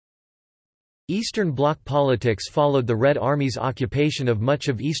Eastern Bloc politics followed the Red Army's occupation of much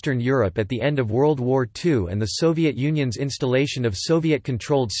of Eastern Europe at the end of World War II and the Soviet Union's installation of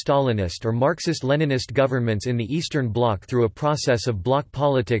Soviet-controlled Stalinist or Marxist-Leninist governments in the Eastern Bloc through a process of bloc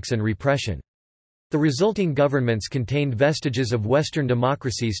politics and repression. The resulting governments contained vestiges of Western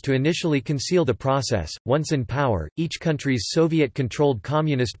democracies to initially conceal the process. Once in power, each country's Soviet-controlled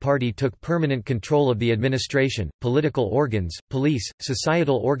Communist Party took permanent control of the administration, political organs, police,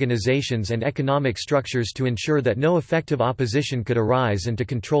 societal organizations and economic structures to ensure that no effective opposition could arise and to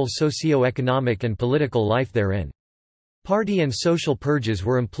control socio-economic and political life therein. Party and social purges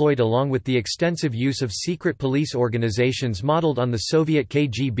were employed along with the extensive use of secret police organizations modeled on the Soviet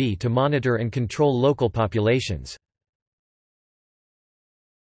KGB to monitor and control local populations.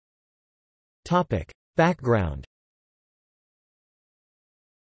 Background.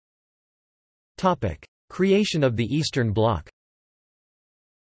 Creation of the Eastern Bloc.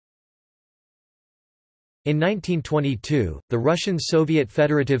 In 1922, the Russian Soviet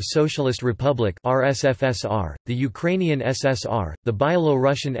Federative Socialist Republic (RSFSR), the Ukrainian SSR, the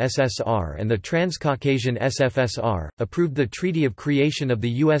Byelorussian SSR and the Transcaucasian SFSR, approved the Treaty of Creation of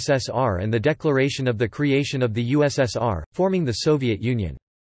the USSR and the Declaration of the Creation of the USSR, forming the Soviet Union.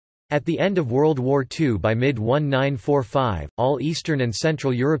 At the end of World War II, by mid-1945, all Eastern and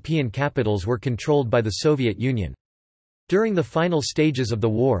Central European capitals were controlled by the Soviet Union. During the final stages of the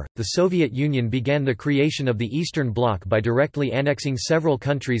war, the Soviet Union began the creation of the Eastern Bloc by directly annexing several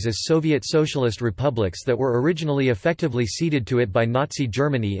countries as Soviet Socialist republics that were originally effectively ceded to it by Nazi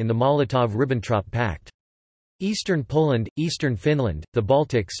Germany in the Molotov–Ribbentrop Pact. Eastern Poland, Eastern Finland, the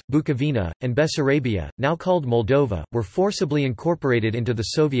Baltics, Bukovina, and Bessarabia, now called Moldova, were forcibly incorporated into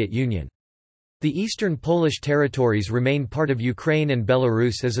the Soviet Union. The eastern Polish territories remained part of Ukraine and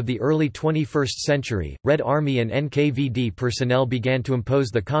Belarus as of the early 21st century. Red Army and NKVD personnel began to impose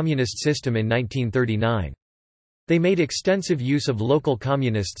the communist system in 1939. They made extensive use of local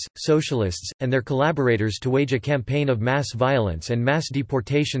communists, socialists, and their collaborators to wage a campaign of mass violence and mass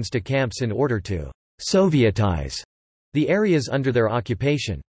deportations to camps in order to Sovietize the areas under their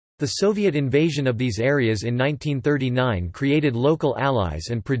occupation. The Soviet invasion of these areas in 1939 created local allies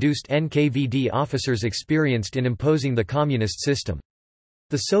and produced NKVD officers experienced in imposing the communist system.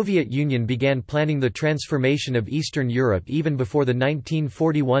 The Soviet Union began planning the transformation of Eastern Europe even before the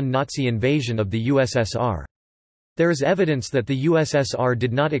 1941 Nazi invasion of the USSR. There is evidence that the USSR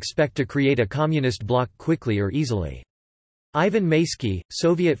did not expect to create a communist bloc quickly or easily. Ivan Maysky,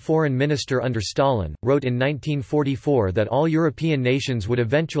 Soviet foreign minister under Stalin, wrote in 1944 that all European nations would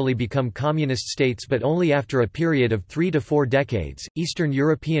eventually become communist states but only after a period of 3 to 4 decades. Eastern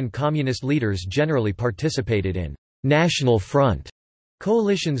European communist leaders generally participated in National Front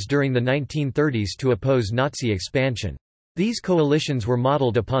coalitions during the 1930s to oppose Nazi expansion. These coalitions were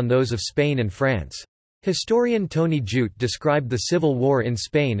modeled upon those of Spain and France. Historian Tony Jute described the civil war in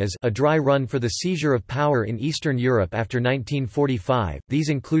Spain as a dry run for the seizure of power in Eastern Europe after 1945. These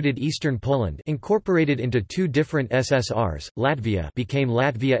included Eastern Poland, incorporated into 2 different SSRs. Latvia became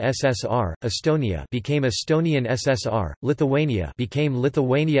Latvia SSR, Estonia became Estonian SSR, Lithuania became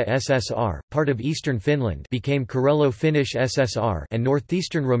Lithuania SSR, part of Eastern Finland became Karelo-Finnish SSR, and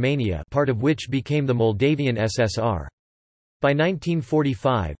northeastern Romania, part of which became the Moldavian SSR. By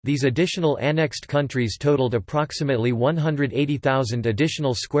 1945, these additional annexed countries totaled approximately 180,000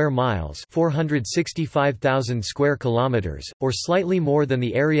 additional square miles, 465,000 square kilometers, or slightly more than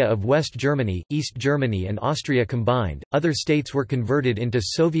the area of West Germany, East Germany and Austria combined. Other states were converted into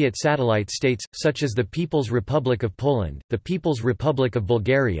Soviet satellite states such as the People's Republic of Poland, the People's Republic of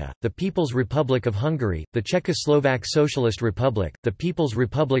Bulgaria, the People's Republic of Hungary, the Czechoslovak Socialist Republic, the People's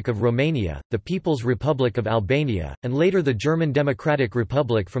Republic of Romania, the People's Republic of Albania, and later the German Democratic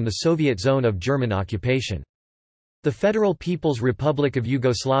Republic from the Soviet zone of German occupation. The Federal People's Republic of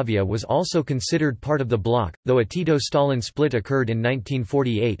Yugoslavia was also considered part of the bloc, though a Tito-Stalin split occurred in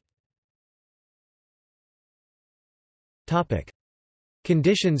 1948.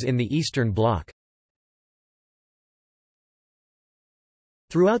 Conditions in the Eastern Bloc.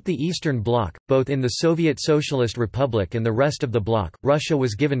 Throughout the Eastern Bloc, both in the Soviet Socialist Republic and the rest of the bloc, Russia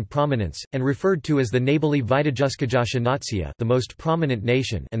was given prominence, and referred to as the Naiboli Vydajyskajasha Natsiya, the most prominent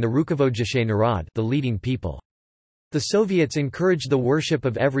nation, and the Rukovodyashey Narod, the leading people. The Soviets encouraged the worship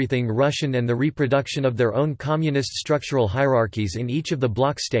of everything Russian and the reproduction of their own communist structural hierarchies in each of the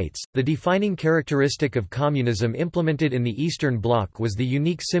bloc states. The defining characteristic of communism implemented in the Eastern Bloc was the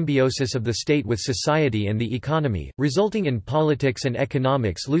unique symbiosis of the state with society and the economy, resulting in politics and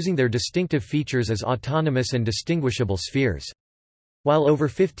economics losing their distinctive features as autonomous and distinguishable spheres. While over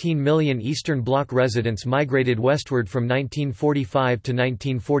 15 million Eastern Bloc residents migrated westward from 1945 to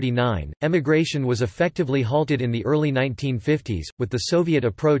 1949, emigration was effectively halted in the early 1950s, with the Soviet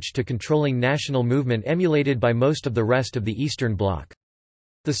approach to controlling national movement emulated by most of the rest of the Eastern Bloc.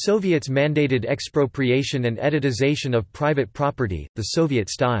 The Soviets mandated expropriation and etatization of private property. The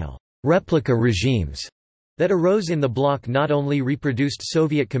Soviet-style replica regimes that arose in the bloc not only reproduced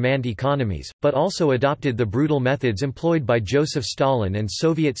Soviet command economies, but also adopted the brutal methods employed by Joseph Stalin and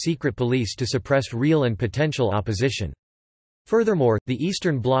Soviet secret police to suppress real and potential opposition. Furthermore, the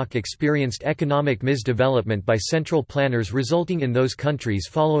Eastern Bloc experienced economic misdevelopment by central planners resulting in those countries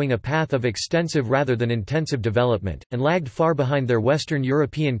following a path of extensive rather than intensive development, and lagged far behind their Western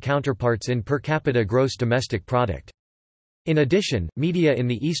European counterparts in per capita gross domestic product. In addition, media in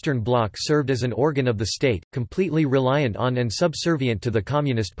the Eastern Bloc served as an organ of the state, completely reliant on and subservient to the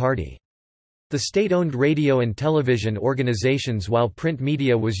Communist Party. The state-owned radio and television organizations, while print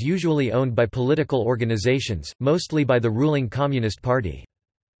media was usually owned by political organizations, mostly by the ruling Communist Party.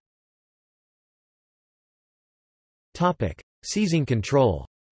 Seizing control.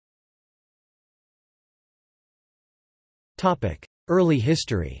 Early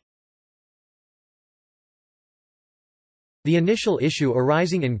history. The initial issue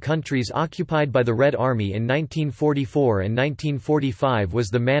arising in countries occupied by the Red Army in 1944 and 1945 was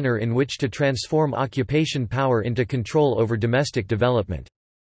the manner in which to transform occupation power into control over domestic development.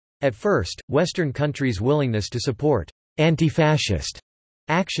 At first, Western countries' willingness to support anti-fascist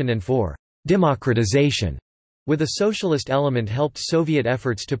action and for democratization with a socialist element helped Soviet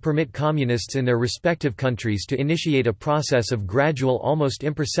efforts to permit communists in their respective countries to initiate a process of gradual, almost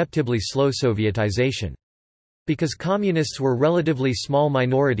imperceptibly slow Sovietization. Because communists were relatively small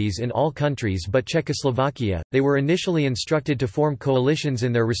minorities in all countries but Czechoslovakia, they were initially instructed to form coalitions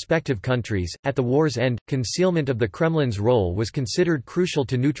in their respective countries. At the war's end, concealment of the Kremlin's role was considered crucial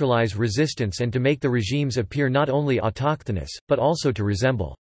to neutralize resistance and to make the regimes appear not only autochthonous, but also to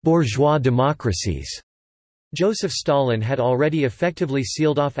resemble bourgeois democracies. Joseph Stalin had already effectively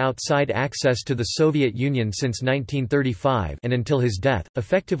sealed off outside access to the Soviet Union since 1935 and until his death,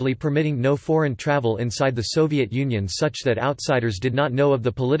 effectively permitting no foreign travel inside the Soviet Union such that outsiders did not know of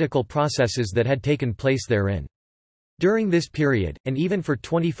the political processes that had taken place therein. During this period, and even for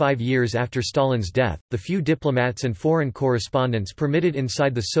 25 years after Stalin's death, the few diplomats and foreign correspondents permitted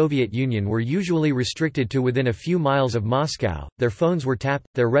inside the Soviet Union were usually restricted to within a few miles of Moscow, their phones were tapped,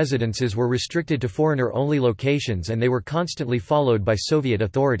 their residences were restricted to foreigner-only locations and they were constantly followed by Soviet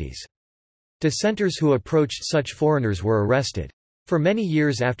authorities. Dissenters who approached such foreigners were arrested. For many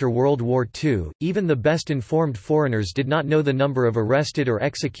years after World War II, even the best-informed foreigners did not know the number of arrested or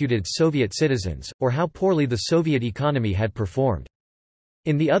executed Soviet citizens, or how poorly the Soviet economy had performed.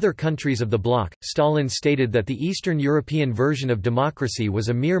 In the other countries of the bloc, Stalin stated that the Eastern European version of democracy was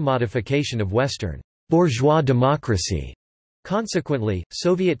a mere modification of Western bourgeois democracy. Consequently,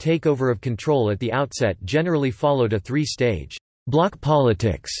 Soviet takeover of control at the outset generally followed a three-stage bloc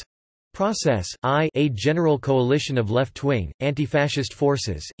politics process, a general coalition of left-wing, anti-fascist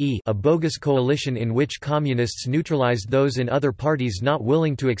forces, a bogus coalition in which communists neutralized those in other parties not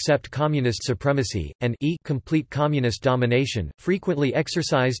willing to accept communist supremacy, and complete communist domination, frequently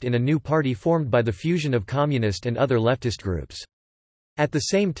exercised in a new party formed by the fusion of communist and other leftist groups. At the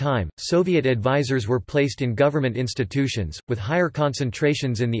same time, Soviet advisors were placed in government institutions, with higher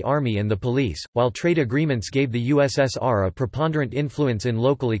concentrations in the army and the police, while trade agreements gave the USSR a preponderant influence in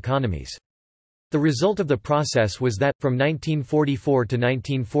local economies. The result of the process was that, from 1944 to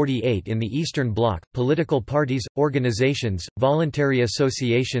 1948 in the Eastern Bloc, political parties, organizations, voluntary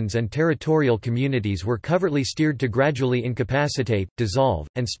associations and territorial communities were covertly steered to gradually incapacitate, dissolve,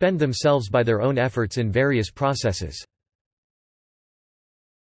 and spend themselves by their own efforts in various processes.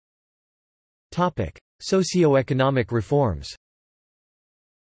 Socio-economic reforms.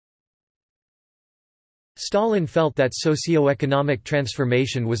 Stalin felt that socio-economic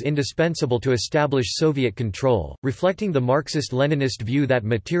transformation was indispensable to establish Soviet control, reflecting the Marxist-Leninist view that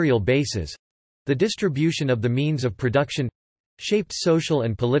material bases—the distribution of the means of production—shaped social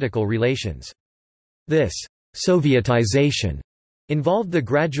and political relations. This Sovietization involved the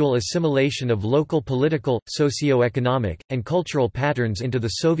gradual assimilation of local political, socio-economic, and cultural patterns into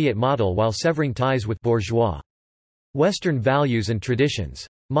the Soviet model while severing ties with bourgeois Western values and traditions.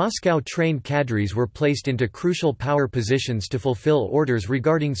 Moscow-trained cadres were placed into crucial power positions to fulfill orders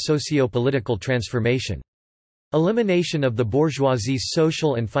regarding socio-political transformation. Elimination of the bourgeoisie's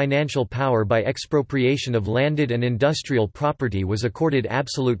social and financial power by expropriation of landed and industrial property was accorded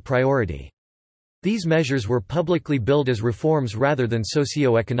absolute priority. These measures were publicly billed as reforms rather than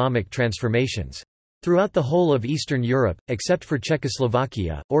socio-economic transformations. Throughout the whole of Eastern Europe, except for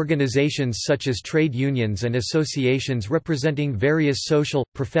Czechoslovakia, organizations such as trade unions and associations representing various social,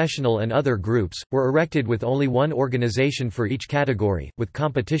 professional and other groups, were erected with only one organization for each category, with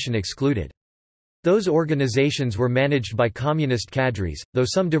competition excluded. Those organizations were managed by communist cadres, though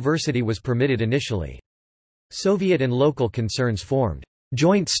some diversity was permitted initially. Soviet and local concerns formed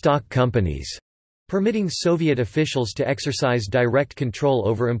joint stock companies, permitting Soviet officials to exercise direct control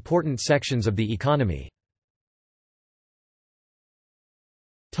over important sections of the economy.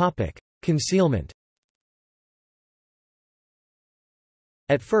 Concealment.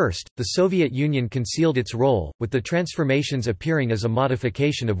 At first, the Soviet Union concealed its role, with the transformations appearing as a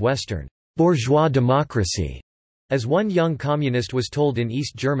modification of Western bourgeois democracy. As one young communist was told in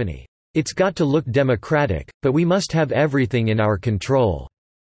East Germany, "It's got to look democratic, but we must have everything in our control."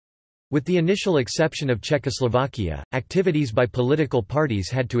 With the initial exception of Czechoslovakia, activities by political parties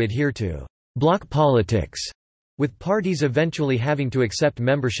had to adhere to bloc politics, with parties eventually having to accept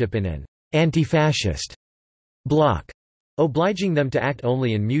membership in an anti-fascist bloc, obliging them to act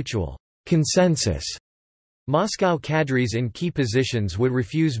only in mutual consensus. Moscow cadres in key positions would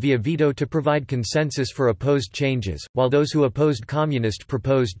refuse via veto to provide consensus for opposed changes, while those who opposed communist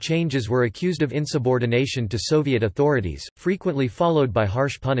proposed changes were accused of insubordination to Soviet authorities, frequently followed by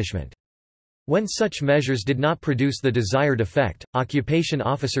harsh punishment. When such measures did not produce the desired effect, occupation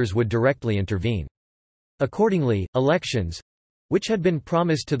officers would directly intervene. Accordingly, elections—which had been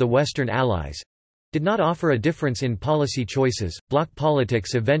promised to the Western Allies—did not offer a difference in policy choices. Bloc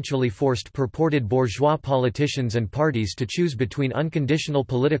politics eventually forced purported bourgeois politicians and parties to choose between unconditional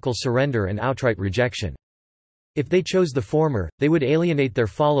political surrender and outright rejection. If they chose the former, they would alienate their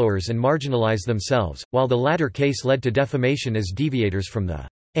followers and marginalize themselves, while the latter case led to defamation as deviators from the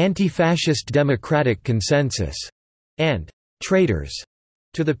anti-fascist democratic consensus and traitors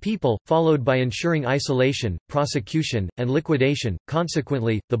to the people, followed by ensuring isolation, prosecution, and liquidation.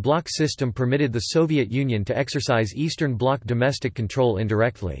 Consequently, the bloc system permitted the Soviet Union to exercise Eastern Bloc domestic control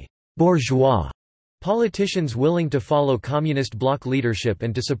indirectly. Bourgeois politicians willing to follow communist bloc leadership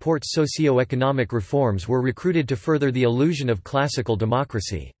and to support socio-economic reforms were recruited to further the illusion of classical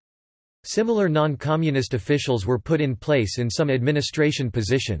democracy. Similar non-communist officials were put in place in some administration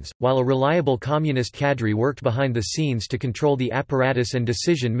positions, while a reliable communist cadre worked behind the scenes to control the apparatus and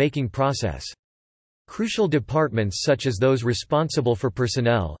decision-making process. Crucial departments such as those responsible for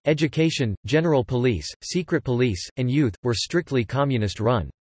personnel, education, general police, secret police, and youth, were strictly communist-run.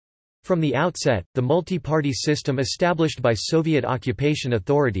 From the outset, the multi-party system established by Soviet occupation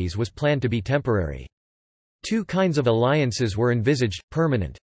authorities was planned to be temporary. Two kinds of alliances were envisaged: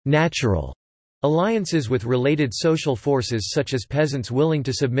 permanent natural alliances with related social forces such as peasants willing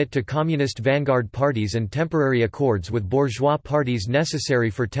to submit to communist vanguard parties, and temporary accords with bourgeois parties necessary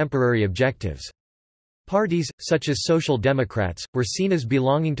for temporary objectives. Parties, such as Social Democrats, were seen as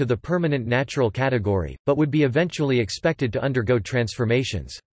belonging to the permanent natural category, but would be eventually expected to undergo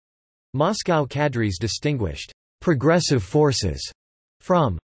transformations. Moscow cadres distinguished progressive forces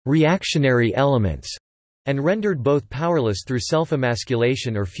from reactionary elements, and rendered both powerless through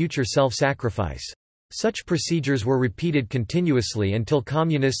self-emasculation or future self-sacrifice. Such procedures were repeated continuously until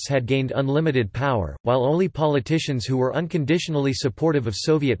communists had gained unlimited power, while only politicians who were unconditionally supportive of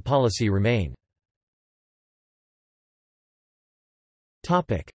Soviet policy remained.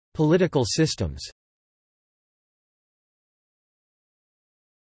 Political systems.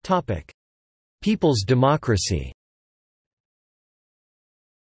 People's democracy.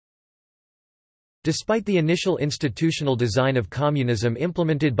 Despite the initial institutional design of communism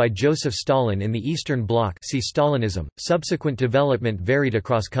implemented by Joseph Stalin in the Eastern Bloc, see Stalinism, subsequent development varied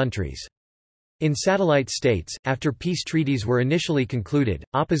across countries. In satellite states, after peace treaties were initially concluded,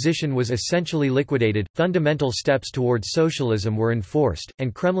 opposition was essentially liquidated, fundamental steps towards socialism were enforced,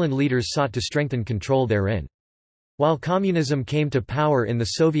 and Kremlin leaders sought to strengthen control therein. While communism came to power in the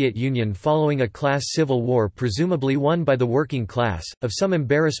Soviet Union following a class civil war presumably won by the working class, of some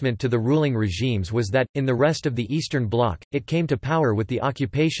embarrassment to the ruling regimes was that, in the rest of the Eastern Bloc, it came to power with the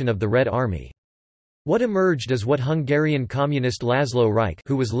occupation of the Red Army. What emerged is what Hungarian communist Laszlo Rajk,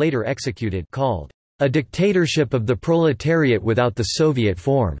 who was later executed, called a dictatorship of the proletariat without the Soviet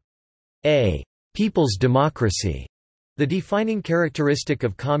form, a people's democracy. The defining characteristic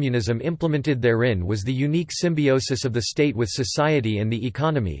of communism implemented therein was the unique symbiosis of the state with society and the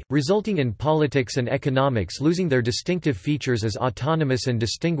economy, resulting in politics and economics losing their distinctive features as autonomous and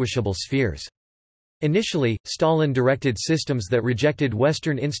distinguishable spheres. Initially, Stalin directed systems that rejected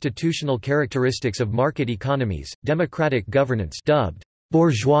Western institutional characteristics of market economies, democratic governance dubbed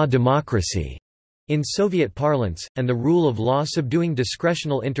bourgeois democracy in Soviet parlance, and the rule of law subduing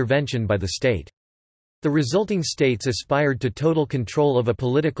discretional intervention by the state. The resulting states aspired to total control of a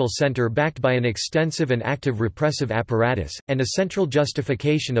political center backed by an extensive and active repressive apparatus, and a central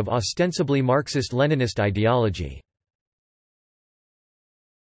justification of ostensibly Marxist-Leninist ideology.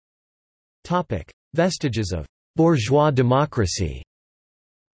 Vestiges of bourgeois democracy.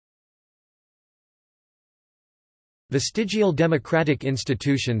 Vestigial democratic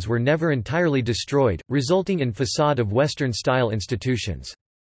institutions were never entirely destroyed, resulting in facade of Western-style institutions.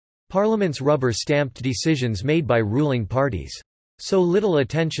 Parliaments rubber-stamped decisions made by ruling parties. So little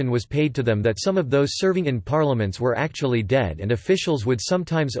attention was paid to them that some of those serving in parliaments were actually dead, and officials would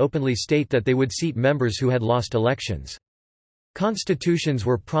sometimes openly state that they would seat members who had lost elections. Constitutions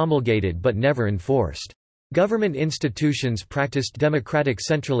were promulgated but never enforced. Government institutions practiced democratic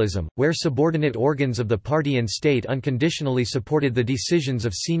centralism, where subordinate organs of the party and state unconditionally supported the decisions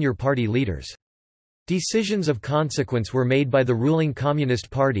of senior party leaders. Decisions of consequence were made by the ruling communist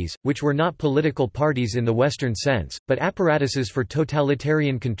parties, which were not political parties in the Western sense, but apparatuses for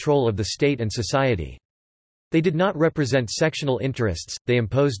totalitarian control of the state and society. They did not represent sectional interests, they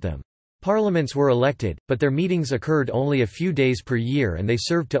imposed them. Parliaments were elected, but their meetings occurred only a few days per year and they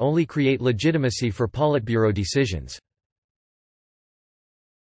served to only create legitimacy for Politburo decisions.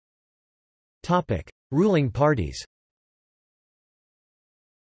 Ruling parties.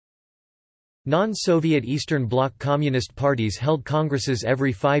 Non-Soviet Eastern Bloc communist parties held congresses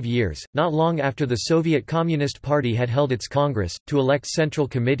every 5 years, not long after the Soviet Communist Party had held its congress, to elect central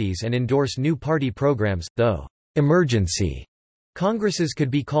committees and endorse new party programs, though emergency congresses could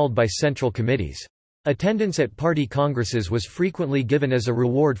be called by central committees. Attendance at party congresses was frequently given as a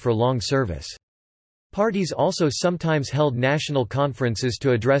reward for long service. Parties also sometimes held national conferences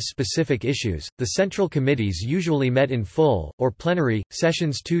to address specific issues. The central committees usually met in full, or plenary,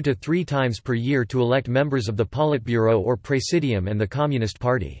 sessions 2 to 3 times per year to elect members of the Politburo or Presidium and the Communist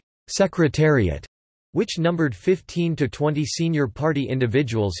Party Secretariat, which numbered 15 to 20 senior party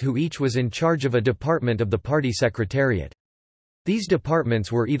individuals who each was in charge of a department of the party secretariat. These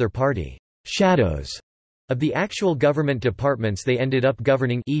departments were either party shadows of the actual government departments they ended up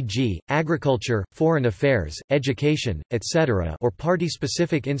governing, e.g., agriculture, foreign affairs, education, etc., or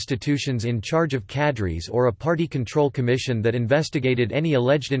party-specific institutions in charge of cadres, or a party control commission that investigated any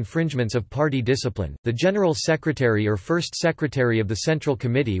alleged infringements of party discipline. The General Secretary or First Secretary of the Central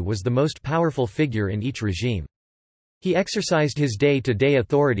Committee was the most powerful figure in each regime. He exercised his day-to-day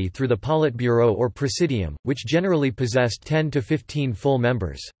authority through the Politburo or Presidium, which generally possessed 10 to 15 full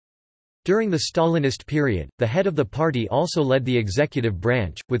members. During the Stalinist period, the head of the party also led the executive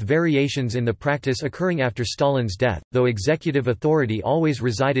branch, with variations in the practice occurring after Stalin's death, though executive authority always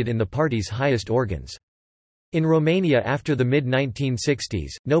resided in the party's highest organs. In Romania after the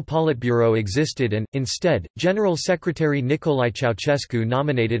mid-1960s, no Politburo existed and, instead, General Secretary Nicolae Ceausescu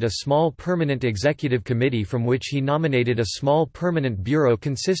nominated a small permanent executive committee from which he nominated a small permanent bureau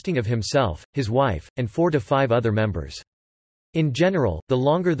consisting of himself, his wife, and 4 to 5 other members. In general, the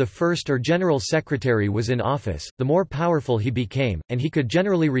longer the first or general secretary was in office, the more powerful he became, and he could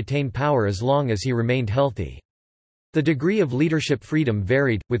generally retain power as long as he remained healthy. The degree of leadership freedom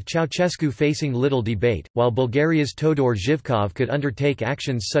varied, with Ceausescu facing little debate, while Bulgaria's Todor Zhivkov could undertake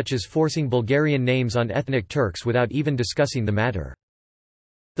actions such as forcing Bulgarian names on ethnic Turks without even discussing the matter.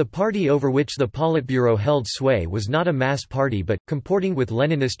 The party over which the Politburo held sway was not a mass party but, comporting with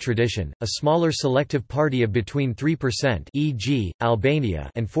Leninist tradition, a smaller selective party of between 3% e.g., Albania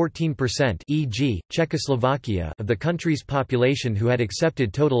and 14% e.g., Czechoslovakia of the country's population who had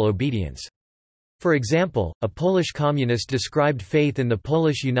accepted total obedience. For example, a Polish communist described faith in the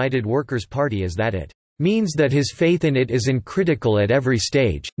Polish United Workers' Party as that it means that his faith in it is uncritical at every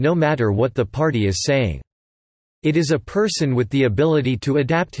stage, no matter what the party is saying. It is a person with the ability to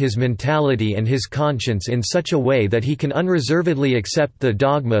adapt his mentality and his conscience in such a way that he can unreservedly accept the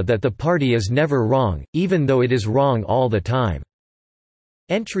dogma that the party is never wrong, even though it is wrong all the time.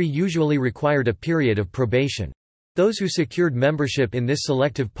 Entry usually required a period of probation. Those who secured membership in this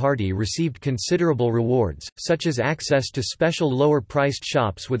selective party received considerable rewards, such as access to special lower-priced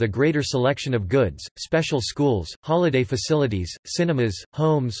shops with a greater selection of goods, special schools, holiday facilities, cinemas,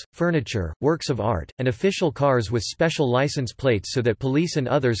 homes, furniture, works of art, and official cars with special license plates so that police and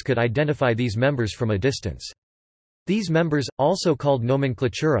others could identify these members from a distance. These members, also called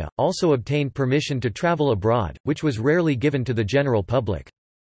nomenklatura, also obtained permission to travel abroad, which was rarely given to the general public.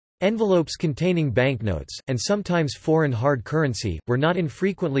 Envelopes containing banknotes, and sometimes foreign hard currency, were not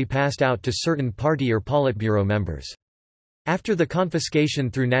infrequently passed out to certain party or Politburo members. After the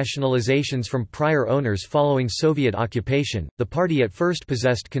confiscation through nationalizations from prior owners following Soviet occupation, the party at first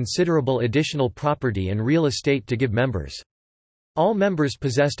possessed considerable additional property and real estate to give members. All members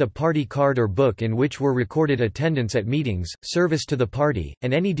possessed a party card or book in which were recorded attendance at meetings, service to the party,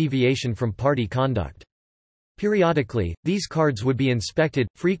 and any deviation from party conduct. Periodically, these cards would be inspected,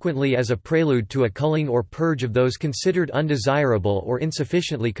 frequently as a prelude to a culling or purge of those considered undesirable or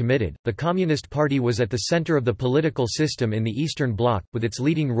insufficiently committed. The Communist Party was at the center of the political system in the Eastern Bloc, with its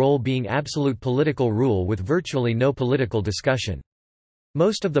leading role being absolute political rule with virtually no political discussion.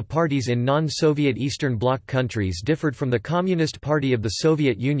 Most of the parties in non-Soviet Eastern Bloc countries differed from the Communist Party of the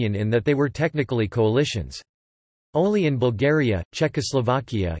Soviet Union in that they were technically coalitions. Only in Bulgaria,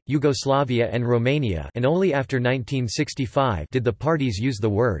 Czechoslovakia, Yugoslavia and Romania, and only after 1965 did the parties use the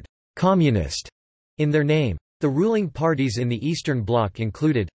word «communist» in their name. The ruling parties in the Eastern Bloc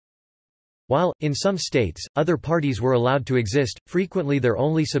included, while, in some states, other parties were allowed to exist, frequently their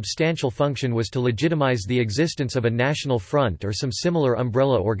only substantial function was to legitimize the existence of a national front or some similar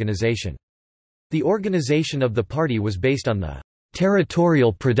umbrella organization. The organization of the party was based on the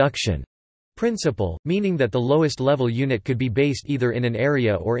 «territorial production» principle, meaning that the lowest level unit could be based either in an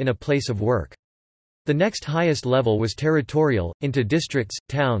area or in a place of work. The next highest level was territorial, into districts,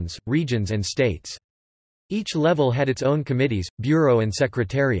 towns, regions and states. Each level had its own committees, bureau and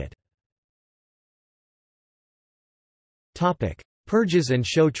secretariat. Purges and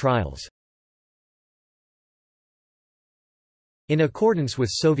show trials. In accordance with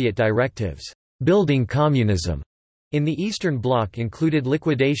Soviet directives, building communism in the Eastern Bloc included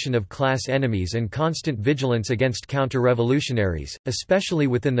liquidation of class enemies and constant vigilance against counter-revolutionaries, especially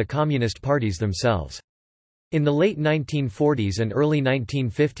within the communist parties themselves. In the late 1940s and early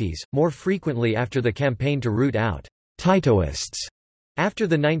 1950s, more frequently after the campaign to root out Titoists. After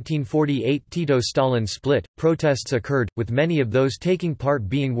the 1948 Tito-Stalin split, protests occurred, with many of those taking part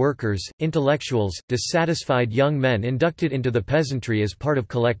being workers, intellectuals, dissatisfied young men inducted into the peasantry as part of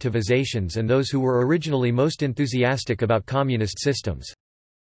collectivizations and those who were originally most enthusiastic about communist systems.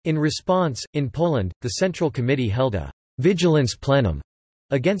 In response, in Poland, the Central Committee held a «vigilance plenum»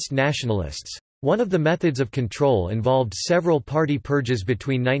 against nationalists. One of the methods of control involved several party purges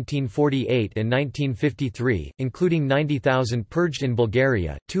between 1948 and 1953, including 90,000 purged in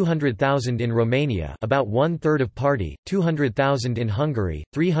Bulgaria, 200,000 in Romania, about one-third of party, 200,000 in Hungary,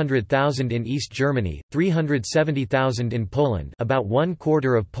 300,000 in East Germany, 370,000 in Poland, about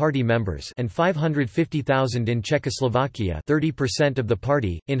one-quarter of party members, and 550,000 in Czechoslovakia, 30% of the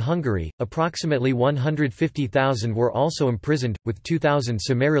party. In Hungary, approximately 150,000 were also imprisoned, with 2,000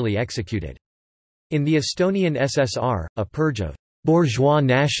 summarily executed. In the Estonian SSR, a purge of bourgeois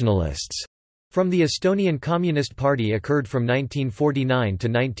nationalists from the Estonian Communist Party occurred from 1949 to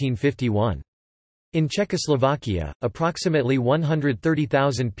 1951. In Czechoslovakia, approximately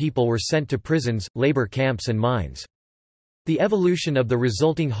 130,000 people were sent to prisons, labor camps and mines. The evolution of the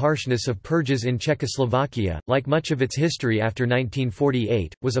resulting harshness of purges in Czechoslovakia, like much of its history after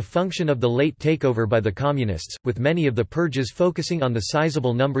 1948, was a function of the late takeover by the Communists, with many of the purges focusing on the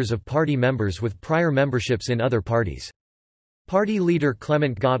sizable numbers of party members with prior memberships in other parties. Party leader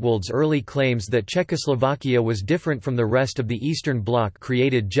Klement Gottwald's early claims that Czechoslovakia was different from the rest of the Eastern Bloc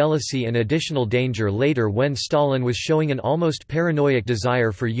created jealousy and additional danger later when Stalin was showing an almost paranoid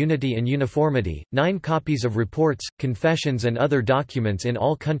desire for unity and uniformity. 9 copies of reports, confessions, and other documents in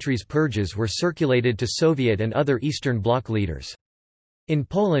all countries' purges were circulated to Soviet and other Eastern Bloc leaders. In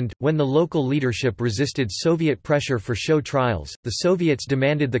Poland, when the local leadership resisted Soviet pressure for show trials, the Soviets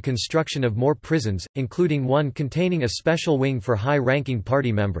demanded the construction of more prisons, including one containing a special wing for high-ranking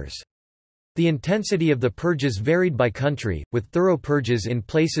party members. The intensity of the purges varied by country, with thorough purges in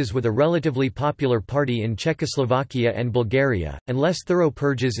places with a relatively popular party in Czechoslovakia and Bulgaria, and less thorough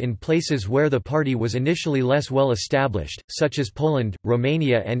purges in places where the party was initially less well established, such as Poland,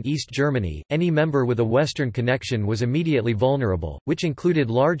 Romania, and East Germany. Any member with a Western connection was immediately vulnerable, which included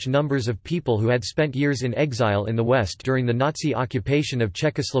large numbers of people who had spent years in exile in the West during the Nazi occupation of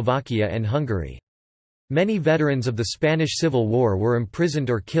Czechoslovakia and Hungary. Many veterans of the Spanish Civil War were imprisoned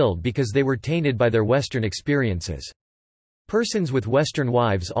or killed because they were tainted by their Western experiences. Persons with Western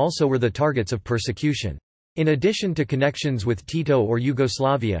wives also were the targets of persecution. In addition to connections with Tito or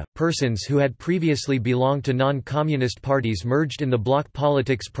Yugoslavia, persons who had previously belonged to non-communist parties merged in the bloc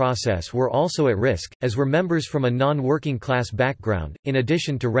politics process were also at risk, as were members from a non-working class background. In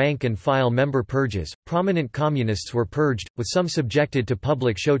addition to rank and file member purges, prominent communists were purged, with some subjected to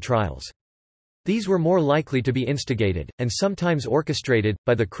public show trials. These were more likely to be instigated, and sometimes orchestrated,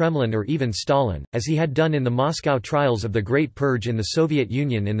 by the Kremlin or even Stalin, as he had done in the Moscow trials of the Great Purge in the Soviet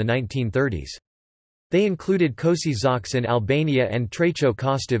Union in the 1930s. They included Kosi Zaks in Albania and Traicho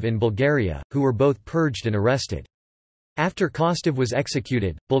Kostov in Bulgaria, who were both purged and arrested. After Kostov was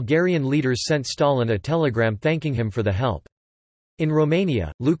executed, Bulgarian leaders sent Stalin a telegram thanking him for the help. In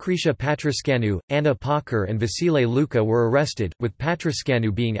Romania, Lucretia Patrascanu, Anna Pachar and Vasile Luca were arrested, with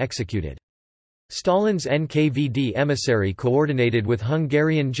Patrascanu being executed. Stalin's NKVD emissary coordinated with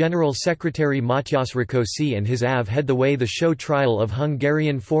Hungarian General Secretary Matyas Rákosi and his AV head the way the show trial of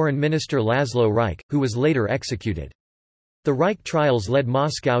Hungarian Foreign Minister Laszlo Reich, who was later executed. The Reich trials led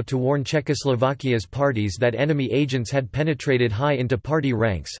Moscow to warn Czechoslovakia's parties that enemy agents had penetrated high into party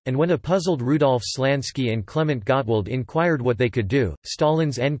ranks, and when a puzzled Rudolf Slansky and Klement Gottwald inquired what they could do,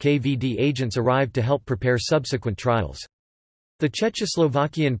 Stalin's NKVD agents arrived to help prepare subsequent trials. The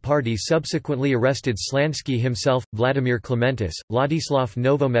Czechoslovakian party subsequently arrested Slansky himself, Vladimir Klementis, Ladislav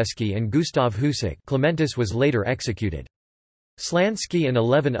Novomesky and Gustav Husák. Klementis was later executed. Slansky and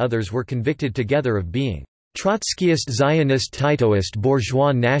 11 others were convicted together of being Trotskyist Zionist Titoist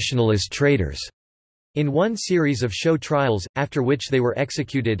bourgeois nationalist traitors in one series of show trials, after which they were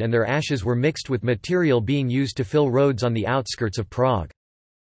executed and their ashes were mixed with material being used to fill roads on the outskirts of Prague.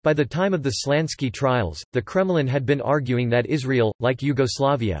 By the time of the Slansky trials, the Kremlin had been arguing that Israel, like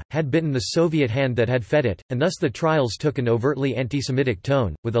Yugoslavia, had bitten the Soviet hand that had fed it, and thus the trials took an overtly anti-Semitic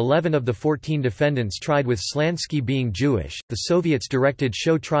tone, with 11 of the 14 defendants tried with Slansky being Jewish. The Soviets directed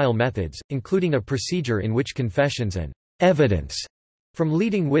show trial methods, including a procedure in which confessions and evidence from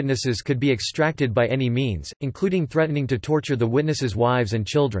leading witnesses could be extracted by any means, including threatening to torture the witnesses' wives and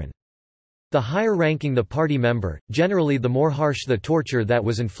children. The higher ranking the party member, generally the more harsh the torture that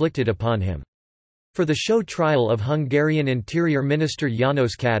was inflicted upon him. For the show trial of Hungarian Interior Minister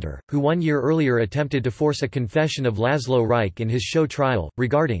János Kádár, who 1 year earlier attempted to force a confession of Laszlo Reich in his show trial,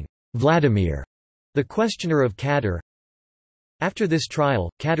 regarding Vladimir, the questioner of Kádár. After this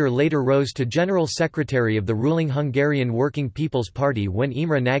trial, Kádár later rose to General Secretary of the ruling Hungarian Working People's Party when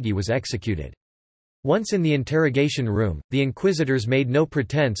Imre Nagy was executed. Once in the interrogation room, the inquisitors made no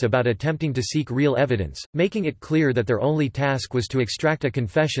pretense about attempting to seek real evidence, making it clear that their only task was to extract a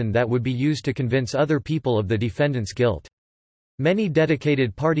confession that would be used to convince other people of the defendant's guilt. Many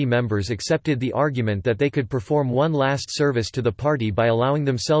dedicated party members accepted the argument that they could perform one last service to the party by allowing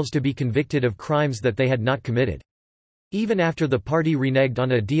themselves to be convicted of crimes that they had not committed. Even after the party reneged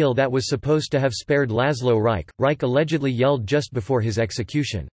on a deal that was supposed to have spared Laszlo Reich, Reich allegedly yelled just before his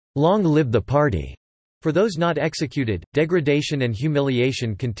execution, "Long live the party!" For those not executed, degradation and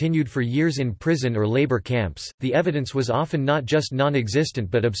humiliation continued for years in prison or labor camps. The evidence was often not just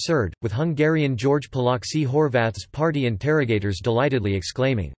non-existent but absurd, with Hungarian George Palacký Horváth's party interrogators delightedly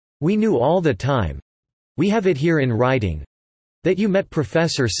exclaiming, "We knew all the time. We have it here in writing. That you met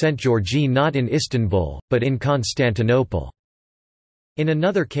Professor Szent-Györgyi not in Istanbul, but in Constantinople." In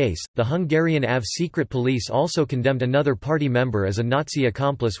another case, the Hungarian AV secret police also condemned another party member as a Nazi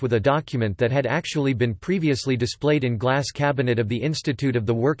accomplice with a document that had actually been previously displayed in glass cabinet of the Institute of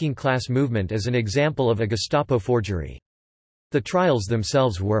the Working Class Movement as an example of a Gestapo forgery. The trials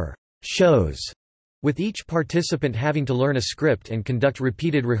themselves were shows, with each participant having to learn a script and conduct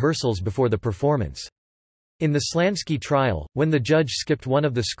repeated rehearsals before the performance. In the Slansky trial, when the judge skipped one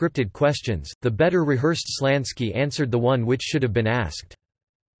of the scripted questions, the better rehearsed Slansky answered the one which should have been asked.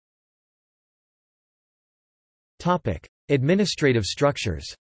 Administrative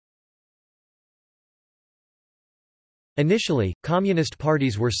structures. Initially, communist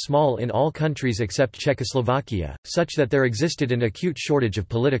parties were small in all countries except Czechoslovakia, such that there existed an acute shortage of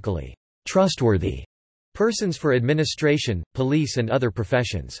politically trustworthy persons for administration, police and other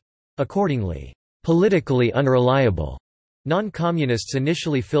professions. Accordingly, politically unreliable non-communists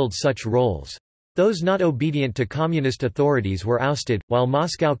initially filled such roles. Those not obedient to communist authorities were ousted, while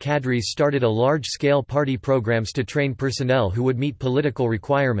Moscow cadres started a large-scale party programs to train personnel who would meet political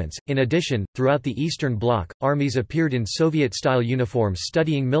requirements. In addition, throughout the Eastern Bloc, armies appeared in Soviet-style uniforms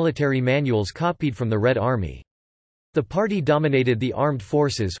studying military manuals copied from the Red Army. The party dominated the armed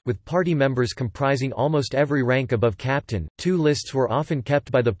forces, with party members comprising almost every rank above captain. Two lists were often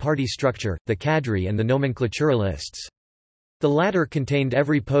kept by the party structure, the cadre and the nomenklatura lists. The latter contained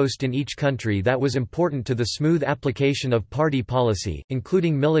every post in each country that was important to the smooth application of party policy,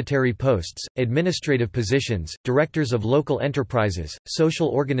 including military posts, administrative positions, directors of local enterprises, social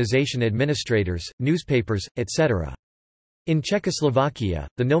organization administrators, newspapers, etc. In Czechoslovakia,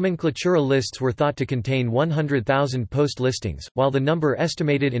 the nomenklatura lists were thought to contain 100,000 post listings, while the number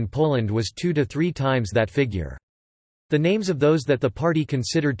estimated in Poland was 2 to 3 times that figure. The names of those that the party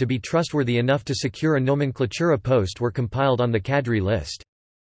considered to be trustworthy enough to secure a nomenklatura post were compiled on the cadre list.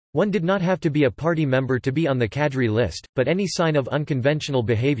 One did not have to be a party member to be on the cadre list, but any sign of unconventional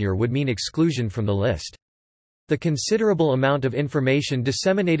behavior would mean exclusion from the list. The considerable amount of information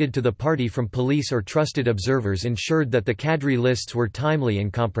disseminated to the party from police or trusted observers ensured that the cadre lists were timely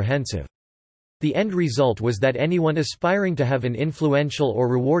and comprehensive. The end result was that anyone aspiring to have an influential or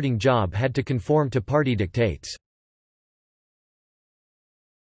rewarding job had to conform to party dictates.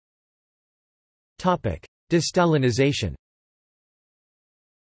 De-Stalinisation.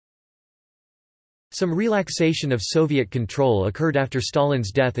 Some relaxation of Soviet control occurred after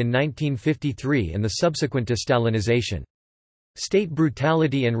Stalin's death in 1953 and the subsequent de-Stalinisation. State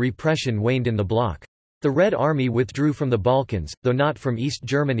brutality and repression waned in the Bloc. The Red Army withdrew from the Balkans, though not from East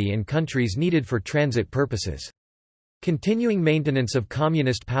Germany and countries needed for transit purposes. Continuing maintenance of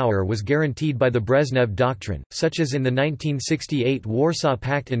communist power was guaranteed by the Brezhnev Doctrine, such as in the 1968 Warsaw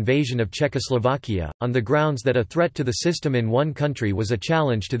Pact invasion of Czechoslovakia, on the grounds that a threat to the system in one country was a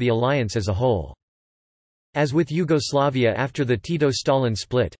challenge to the alliance as a whole. As with Yugoslavia after the Tito-Stalin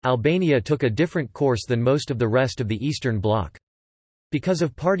split, Albania took a different course than most of the rest of the Eastern Bloc. Because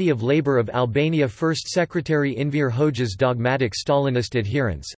of Party of Labour of Albania First Secretary Enver Hoxha's dogmatic Stalinist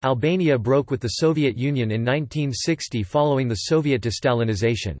adherence, Albania broke with the Soviet Union in 1960 following the Soviet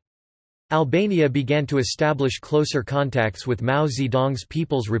de-Stalinisation. Albania began to establish closer contacts with Mao Zedong's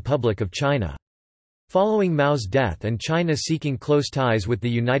People's Republic of China. Following Mao's death and China seeking close ties with the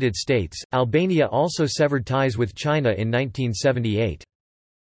United States, Albania also severed ties with China in 1978.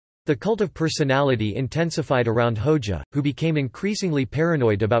 The cult of personality intensified around Hoxha, who became increasingly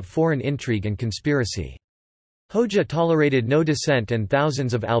paranoid about foreign intrigue and conspiracy. Hoxha tolerated no dissent and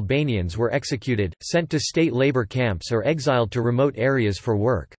thousands of Albanians were executed, sent to state labor camps or exiled to remote areas for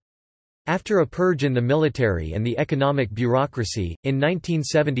work. After a purge in the military and the economic bureaucracy, in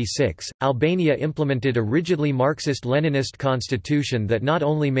 1976, Albania implemented a rigidly Marxist-Leninist constitution that not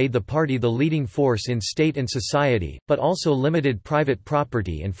only made the party the leading force in state and society, but also limited private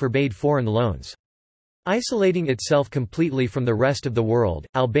property and forbade foreign loans. Isolating itself completely from the rest of the world,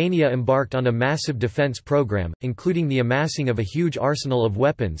 Albania embarked on a massive defense program, including the amassing of a huge arsenal of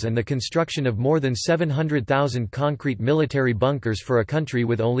weapons and the construction of more than 700,000 concrete military bunkers for a country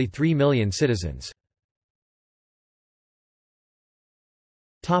with only 3 million citizens.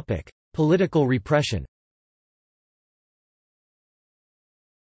 Political repression.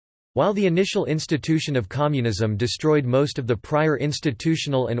 While the initial institution of communism destroyed most of the prior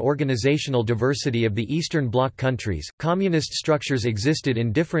institutional and organizational diversity of the Eastern Bloc countries, communist structures existed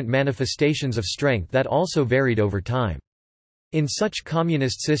in different manifestations of strength that also varied over time. In such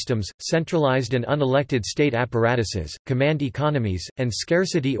communist systems, centralized and unelected state apparatuses, command economies, and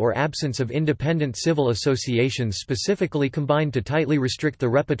scarcity or absence of independent civil associations specifically combined to tightly restrict the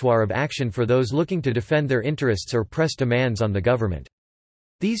repertoire of action for those looking to defend their interests or press demands on the government.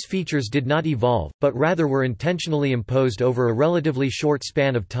 These features did not evolve, but rather were intentionally imposed over a relatively short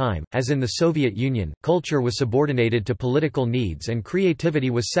span of time. As in the Soviet Union, culture was subordinated to political needs and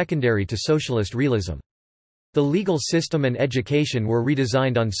creativity was secondary to socialist realism. The legal system and education were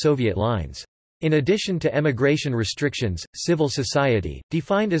redesigned on Soviet lines. In addition to emigration restrictions, civil society,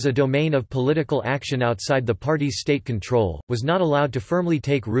 defined as a domain of political action outside the party's state control, was not allowed to firmly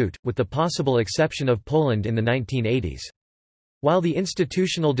take root, with the possible exception of Poland in the 1980s. While the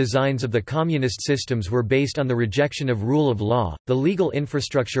institutional designs of the communist systems were based on the rejection of rule of law, the legal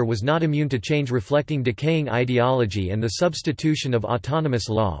infrastructure was not immune to change, reflecting decaying ideology and the substitution of autonomous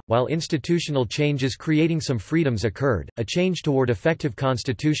law. While institutional changes creating some freedoms occurred, a change toward effective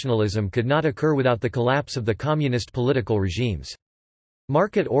constitutionalism could not occur without the collapse of the communist political regimes.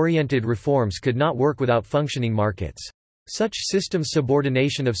 Market-oriented reforms could not work without functioning markets. Such system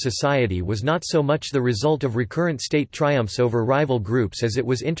subordination of society was not so much the result of recurrent state triumphs over rival groups as it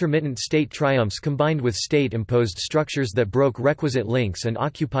was intermittent state triumphs combined with state-imposed structures that broke requisite links and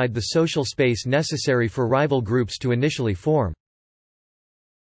occupied the social space necessary for rival groups to initially form.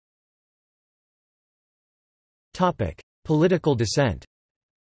 Political dissent.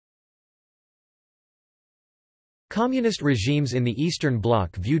 Communist regimes in the Eastern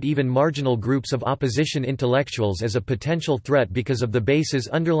Bloc viewed even marginal groups of opposition intellectuals as a potential threat because of the bases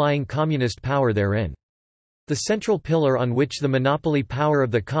underlying communist power therein. The central pillar on which the monopoly power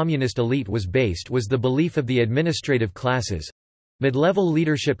of the communist elite was based was the belief of the administrative classes—mid-level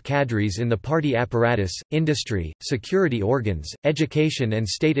leadership cadres in the party apparatus, industry, security organs, education and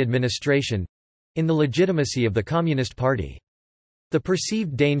state administration—in the legitimacy of the Communist Party. The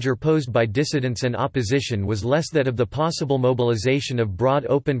perceived danger posed by dissidents and opposition was less that of the possible mobilization of broad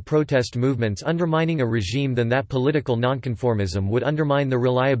open protest movements undermining a regime than that political nonconformism would undermine the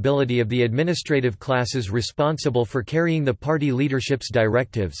reliability of the administrative classes responsible for carrying the party leadership's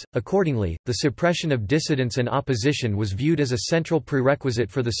directives. Accordingly, the suppression of dissidents and opposition was viewed as a central prerequisite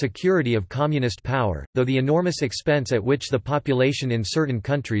for the security of communist power, though the enormous expense at which the population in certain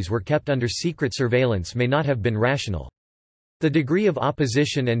countries were kept under secret surveillance may not have been rational. The degree of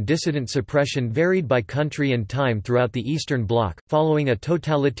opposition and dissident suppression varied by country and time throughout the Eastern Bloc. Following a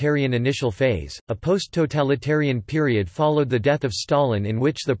totalitarian initial phase, a post-totalitarian period followed the death of Stalin, in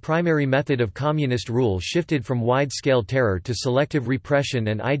which the primary method of communist rule shifted from wide-scale terror to selective repression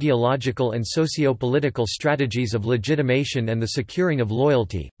and ideological and socio-political strategies of legitimation and the securing of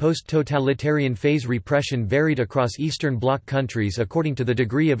loyalty. Post-totalitarian phase repression varied across Eastern Bloc countries according to the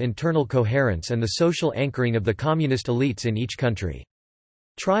degree of internal coherence and the social anchoring of the communist elites in each country.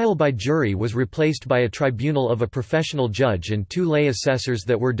 Trial by jury was replaced by a tribunal of a professional judge and two lay assessors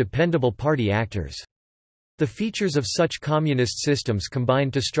that were dependable party actors. The features of such communist systems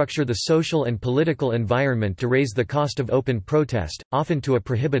combined to structure the social and political environment to raise the cost of open protest, often to a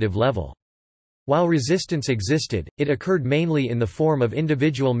prohibitive level. While resistance existed, it occurred mainly in the form of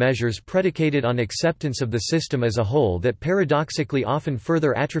individual measures predicated on acceptance of the system as a whole that paradoxically often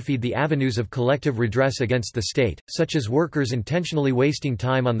further atrophied the avenues of collective redress against the state, such as workers intentionally wasting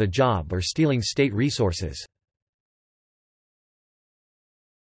time on the job or stealing state resources.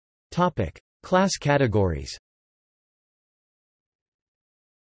 Class categories.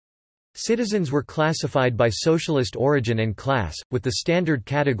 Citizens were classified by socialist origin and class, with the standard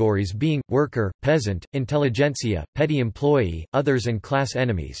categories being, worker, peasant, intelligentsia, petty employee, others and class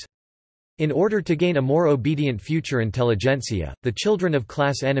enemies. In order to gain a more obedient future intelligentsia, the children of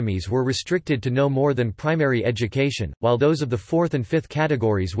class enemies were restricted to no more than primary education, while those of the fourth and fifth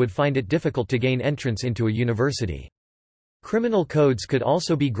categories would find it difficult to gain entrance into a university. Criminal codes could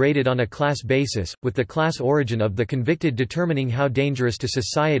also be graded on a class basis, with the class origin of the convicted determining how dangerous to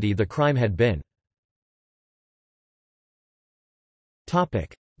society the crime had been.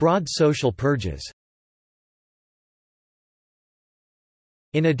 Broad social purges.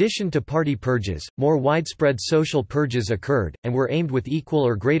 In addition to party purges, more widespread social purges occurred, and were aimed with equal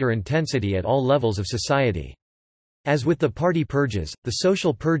or greater intensity at all levels of society. As with the party purges, the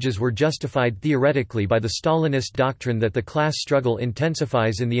social purges were justified theoretically by the Stalinist doctrine that the class struggle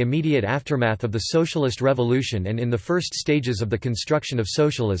intensifies in the immediate aftermath of the socialist revolution and in the first stages of the construction of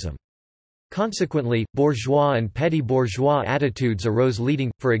socialism. Consequently, bourgeois and petty bourgeois attitudes arose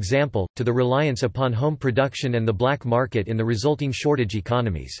leading, for example, to the reliance upon home production and the black market in the resulting shortage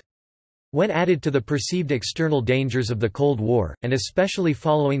economies. When added to the perceived external dangers of the Cold War, and especially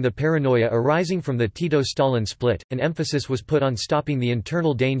following the paranoia arising from the Tito-Stalin split, an emphasis was put on stopping the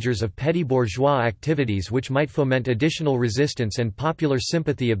internal dangers of petty bourgeois activities which might foment additional resistance and popular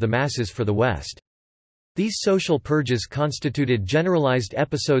sympathy of the masses for the West. These social purges constituted generalized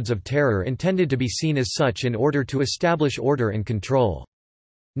episodes of terror intended to be seen as such in order to establish order and control.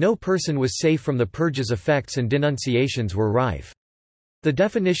 No person was safe from the purge's effects and denunciations were rife. The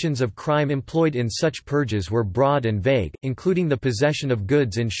definitions of crime employed in such purges were broad and vague, including the possession of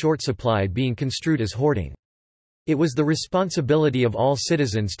goods in short supply being construed as hoarding. It was the responsibility of all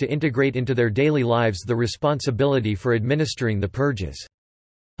citizens to integrate into their daily lives the responsibility for administering the purges.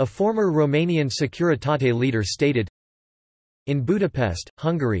 A former Romanian Securitate leader stated, "In Budapest,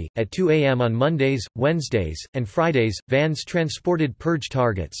 Hungary, at 2 a.m. on Mondays, Wednesdays, and Fridays, vans transported purge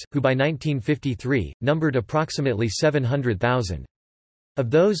targets, who by 1953, numbered approximately 700,000. Of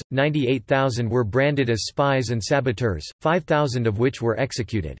those, 98,000 were branded as spies and saboteurs, 5,000 of which were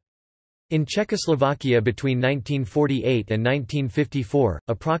executed. In Czechoslovakia between 1948 and 1954,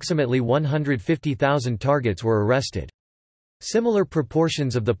 approximately 150,000 targets were arrested. Similar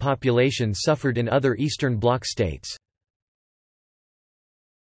proportions of the population suffered in other Eastern Bloc states.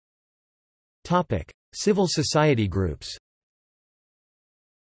 Civil society groups.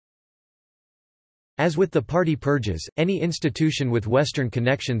 As with the party purges, any institution with Western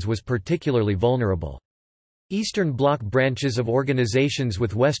connections was particularly vulnerable. Eastern Bloc branches of organizations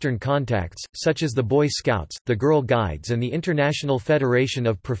with Western contacts, such as the Boy Scouts, the Girl Guides and the International Federation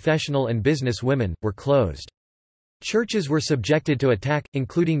of Professional and Business Women, were closed. Churches were subjected to attack,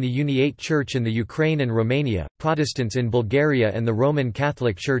 including the Uniate Church in the Ukraine and Romania, Protestants in Bulgaria and the Roman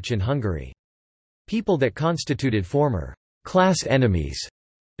Catholic Church in Hungary. People that constituted former class enemies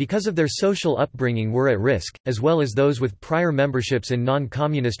because of their social upbringing were at risk, as well as those with prior memberships in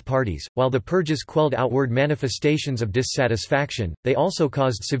non-communist parties. While the purges quelled outward manifestations of dissatisfaction, they also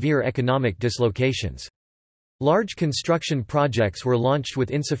caused severe economic dislocations. Large construction projects were launched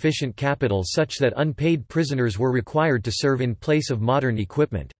with insufficient capital such that unpaid prisoners were required to serve in place of modern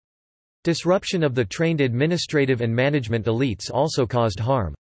equipment. Disruption of the trained administrative and management elites also caused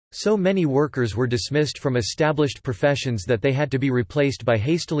harm. So many workers were dismissed from established professions that they had to be replaced by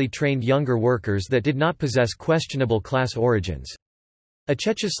hastily trained younger workers that did not possess questionable class origins. A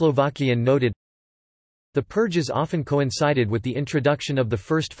Czechoslovakian noted, "The purges often coincided with the introduction of the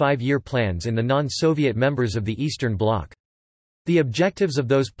first 5-year plans in the non-Soviet members of the Eastern Bloc. The objectives of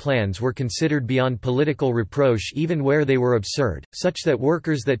those plans were considered beyond political reproach even where they were absurd, such that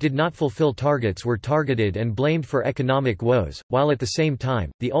workers that did not fulfill targets were targeted and blamed for economic woes, while at the same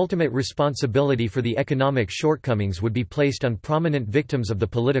time, the ultimate responsibility for the economic shortcomings would be placed on prominent victims of the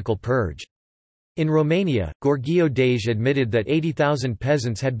political purge. In Romania, Gheorghiu Dej admitted that 80,000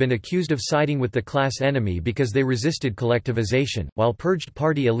 peasants had been accused of siding with the class enemy because they resisted collectivization, while purged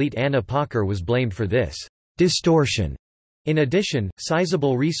party elite Anna Pacher was blamed for this distortion. In addition,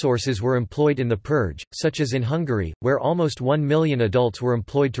 sizable resources were employed in the purge, such as in Hungary, where almost 1 million adults were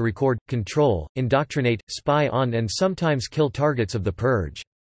employed to record, control, indoctrinate, spy on and sometimes kill targets of the purge.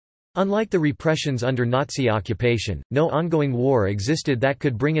 Unlike the repressions under Nazi occupation, no ongoing war existed that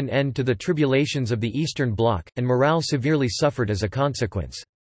could bring an end to the tribulations of the Eastern Bloc, and morale severely suffered as a consequence.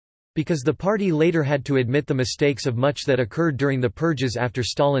 Because the party later had to admit the mistakes of much that occurred during the purges after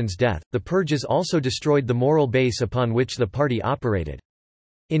Stalin's death, the purges also destroyed the moral base upon which the party operated.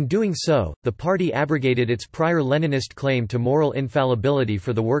 In doing so, the party abrogated its prior Leninist claim to moral infallibility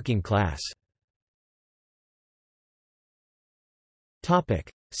for the working class.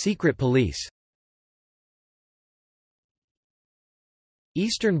 Secret police.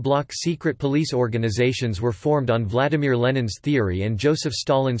 Eastern Bloc secret police organizations were formed on Vladimir Lenin's theory and Joseph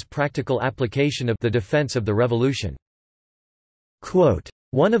Stalin's practical application of the defense of the revolution. Quote,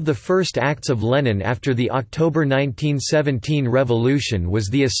 "One of the first acts of Lenin after the October 1917 revolution was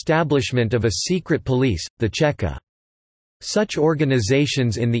the establishment of a secret police, the Cheka. Such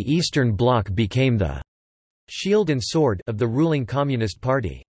organizations in the Eastern Bloc became the shield and sword of the ruling Communist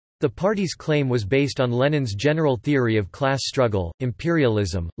Party. The party's claim was based on Lenin's general theory of class struggle,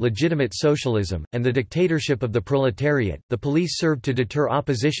 imperialism, legitimate socialism, and the dictatorship of the proletariat. The police served to deter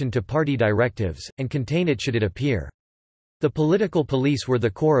opposition to party directives, and contain it should it appear. The political police were the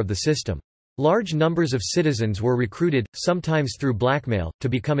core of the system. Large numbers of citizens were recruited, sometimes through blackmail, to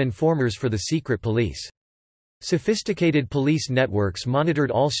become informers for the secret police. Sophisticated police networks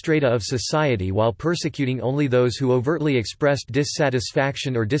monitored all strata of society while persecuting only those who overtly expressed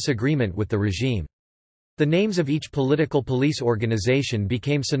dissatisfaction or disagreement with the regime. The names of each political police organization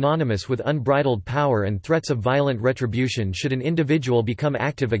became synonymous with unbridled power and threats of violent retribution should an individual become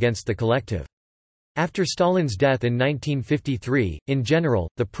active against the collective. After Stalin's death in 1953, in general,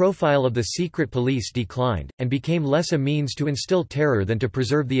 the profile of the secret police declined, and became less a means to instill terror than to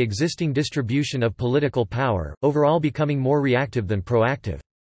preserve the existing distribution of political power, overall becoming more reactive than proactive.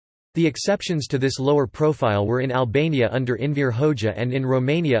 The exceptions to this lower profile were in Albania under Enver Hoxha and in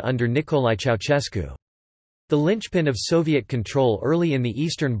Romania under Nicolae Ceausescu. The linchpin of Soviet control early in the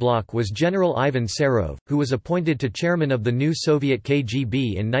Eastern Bloc was General Ivan Serov, who was appointed to chairman of the new Soviet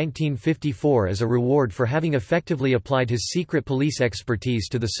KGB in 1954 as a reward for having effectively applied his secret police expertise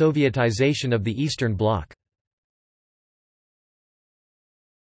to the Sovietization of the Eastern Bloc.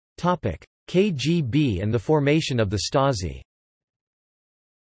 KGB and the formation of the Stasi.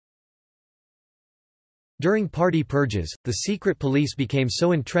 During party purges, the secret police became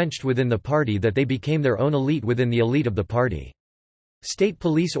so entrenched within the party that they became their own elite within the elite of the party. State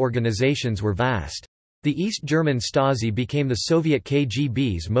police organizations were vast. The East German Stasi became the Soviet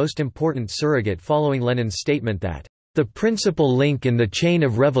KGB's most important surrogate following Lenin's statement that, "The principal link in the chain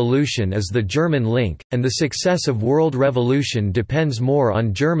of revolution is the German link, and the success of world revolution depends more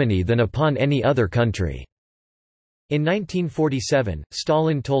on Germany than upon any other country." In 1947,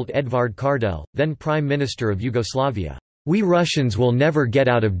 Stalin told Edvard Kardel, then Prime Minister of Yugoslavia, "We Russians will never get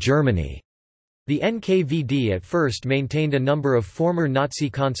out of Germany." The NKVD at first maintained a number of former Nazi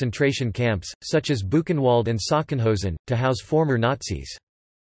concentration camps, such as Buchenwald and Sachsenhausen, to house former Nazis.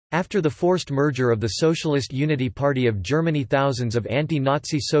 After the forced merger of the Socialist Unity Party of Germany, thousands of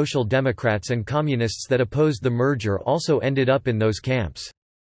anti-Nazi social democrats and communists that opposed the merger also ended up in those camps.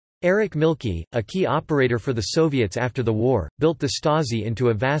 Erich Mielke, a key operator for the Soviets after the war, built the Stasi into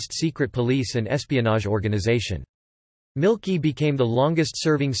a vast secret police and espionage organization. Mielke became the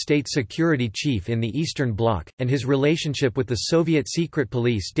longest-serving state security chief in the Eastern Bloc, and his relationship with the Soviet secret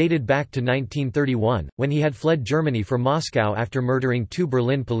police dated back to 1931, when he had fled Germany for Moscow after murdering 2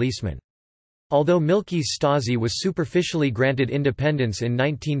 Berlin policemen. Although Mielke's Stasi was superficially granted independence in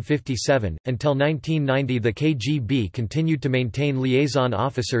 1957, until 1990 the KGB continued to maintain liaison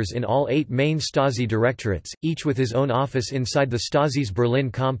officers in all 8 main Stasi directorates, each with his own office inside the Stasi's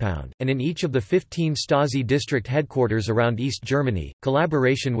Berlin compound, and in each of the 15 Stasi district headquarters around East Germany.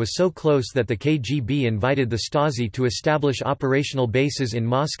 Collaboration was so close that the KGB invited the Stasi to establish operational bases in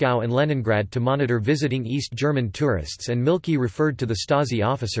Moscow and Leningrad to monitor visiting East German tourists, and Mielke referred to the Stasi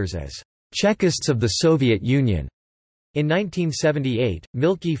officers as Chekists of the Soviet Union. In 1978,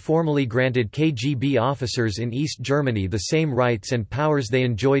 Mielke formally granted KGB officers in East Germany the same rights and powers they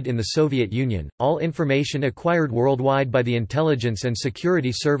enjoyed in the Soviet Union. All information acquired worldwide by the intelligence and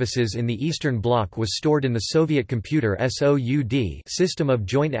security services in the Eastern Bloc was stored in the Soviet Computer SOUD system of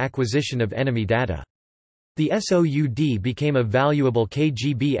joint acquisition of enemy data. The SOUD became a valuable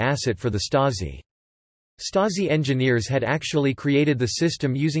KGB asset for the Stasi. Stasi engineers had actually created the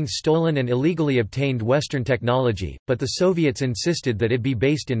system using stolen and illegally obtained Western technology, but the Soviets insisted that it be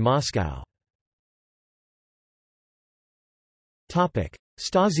based in Moscow.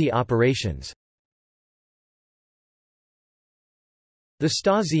 Stasi operations. The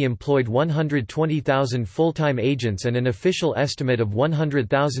Stasi employed 120,000 full-time agents and an official estimate of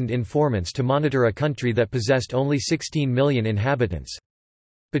 100,000 informants to monitor a country that possessed only 16 million inhabitants.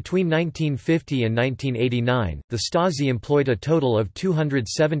 Between 1950 and 1989, the Stasi employed a total of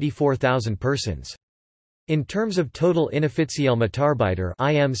 274,000 persons. In terms of total inoffizielle Mitarbeiter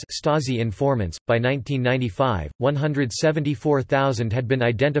 (IMs) Stasi informants, by 1995, 174,000 had been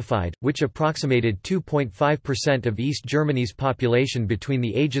identified, which approximated 2.5% of East Germany's population between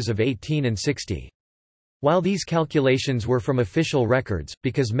the ages of 18 and 60. While these calculations were from official records,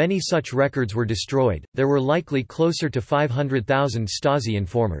 because many such records were destroyed, there were likely closer to 500,000 Stasi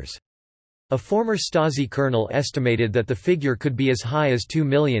informers. A former Stasi colonel estimated that the figure could be as high as 2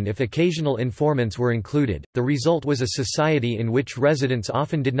 million if occasional informants were included. The result was a society in which residents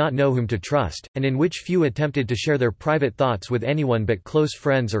often did not know whom to trust, and in which few attempted to share their private thoughts with anyone but close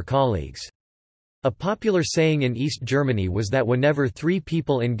friends or colleagues. A popular saying in East Germany was that whenever 3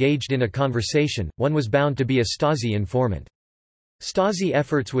 people engaged in a conversation, one was bound to be a Stasi informant. Stasi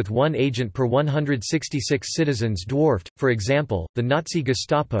efforts with 1 agent per 166 citizens dwarfed, for example, the Nazi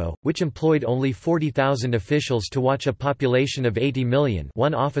Gestapo, which employed only 40,000 officials to watch a population of 80 million,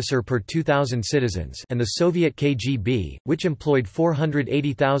 1 officer per 2,000 citizens, and the Soviet KGB, which employed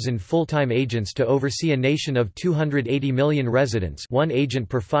 480,000 full-time agents to oversee a nation of 280 million residents, 1 agent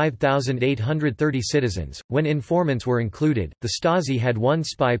per 5,830 citizens. When informants were included, the Stasi had 1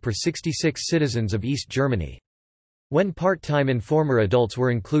 spy per 66 citizens of East Germany. When part-time informer adults were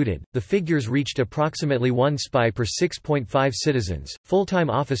included, the figures reached approximately 1 spy per 6.5 citizens. Full-time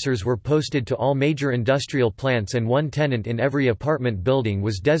officers were posted to all major industrial plants, and 1 tenant in every apartment building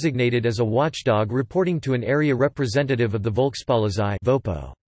was designated as a watchdog reporting to an area representative of the Volkspolizei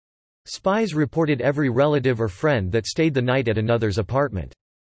 (Vopo). Spies reported every relative or friend that stayed the night at another's apartment.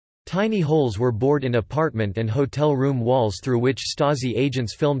 Tiny holes were bored in apartment and hotel room walls through which Stasi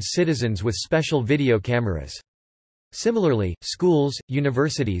agents filmed citizens with special video cameras. Similarly, schools,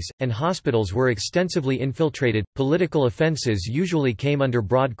 universities, and hospitals were extensively infiltrated. Political offenses usually came under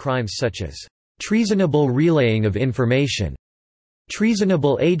broad crimes such as treasonable relaying of information,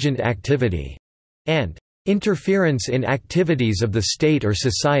 treasonable agent activity, and interference in activities of the state or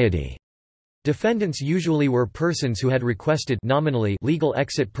society. Defendants usually were persons who had requested nominally legal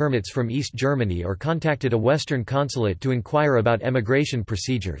exit permits from East Germany or contacted a Western consulate to inquire about emigration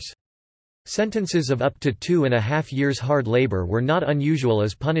procedures. Sentences of up to 2.5 years hard labor were not unusual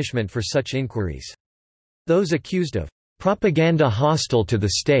as punishment for such inquiries. Those accused of propaganda hostile to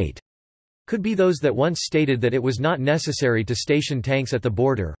the state could be those that once stated that it was not necessary to station tanks at the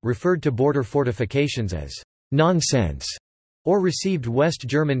border, referred to border fortifications as nonsense, or received West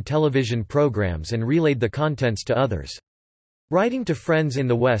German television programs and relayed the contents to others. Writing to friends in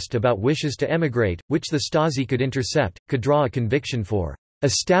the West about wishes to emigrate, which the Stasi could intercept, could draw a conviction for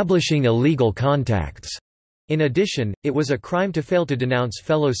establishing illegal contacts. In addition, it was a crime to fail to denounce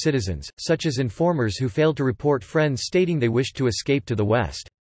fellow citizens, such as informers who failed to report friends stating they wished to escape to the West.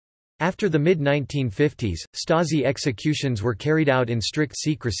 After the mid-1950s, Stasi executions were carried out in strict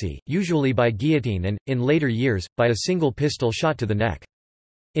secrecy, usually by guillotine and, in later years, by a single pistol shot to the neck.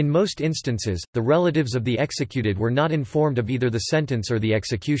 In most instances, the relatives of the executed were not informed of either the sentence or the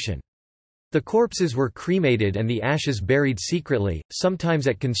execution. The corpses were cremated and the ashes buried secretly, sometimes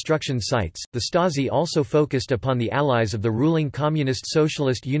at construction sites. The Stasi also focused upon the allies of the ruling Communist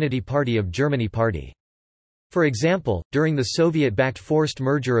Socialist Unity Party of Germany Party. For example, during the Soviet-backed forced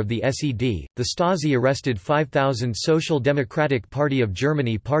merger of the SED, the Stasi arrested 5,000 Social Democratic Party of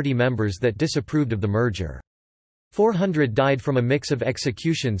Germany party members that disapproved of the merger. 400 died from a mix of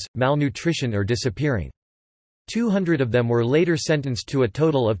executions, malnutrition or disappearing. 200 of them were later sentenced to a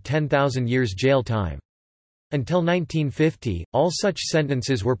total of 10,000 years jail time. Until 1950, all such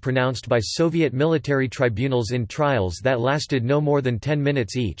sentences were pronounced by Soviet military tribunals in trials that lasted no more than 10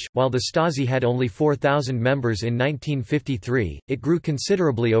 minutes each. While the Stasi had only 4,000 members in 1953, it grew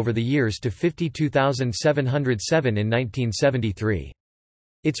considerably over the years to 52,707 in 1973.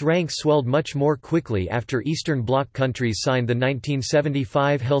 Its ranks swelled much more quickly after Eastern Bloc countries signed the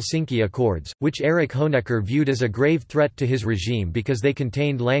 1975 Helsinki Accords, which Erich Honecker viewed as a grave threat to his regime because they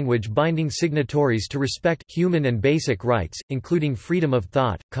contained language binding signatories to respect human and basic rights, including freedom of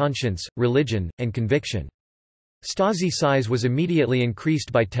thought, conscience, religion, and conviction. Stasi size was immediately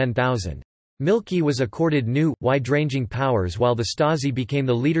increased by 10,000. Milky was accorded new, wide-ranging powers while the Stasi became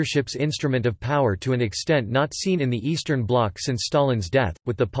the leadership's instrument of power to an extent not seen in the Eastern Bloc since Stalin's death,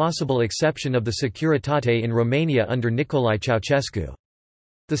 with the possible exception of the Securitate in Romania under Nicolae Ceausescu.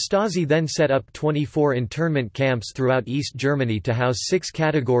 The Stasi then set up 24 internment camps throughout East Germany to house 6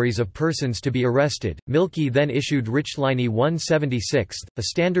 categories of persons to be arrested. Milky then issued Richtlinie 176, a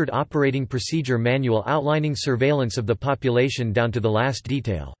standard operating procedure manual outlining surveillance of the population down to the last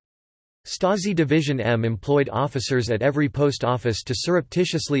detail. Stasi Division M employed officers at every post office to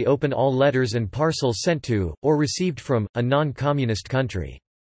surreptitiously open all letters and parcels sent to, or received from, a non-communist country.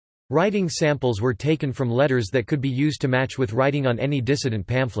 Writing samples were taken from letters that could be used to match with writing on any dissident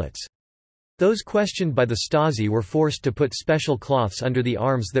pamphlets. Those questioned by the Stasi were forced to put special cloths under the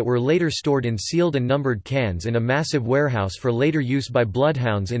arms that were later stored in sealed and numbered cans in a massive warehouse for later use by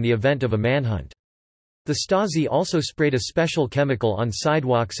bloodhounds in the event of a manhunt. The Stasi also sprayed a special chemical on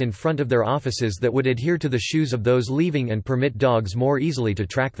sidewalks in front of their offices that would adhere to the shoes of those leaving and permit dogs more easily to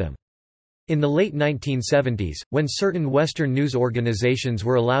track them. In the late 1970s, when certain Western news organizations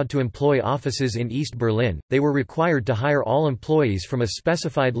were allowed to employ offices in East Berlin, they were required to hire all employees from a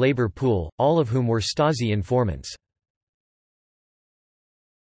specified labor pool, all of whom were Stasi informants.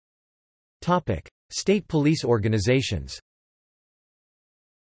 State police organizations.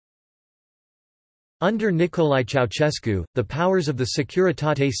 Under Nicolae Ceausescu, the powers of the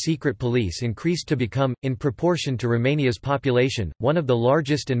Securitate secret police increased to become, in proportion to Romania's population, one of the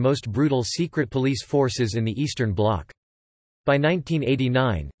largest and most brutal secret police forces in the Eastern Bloc. By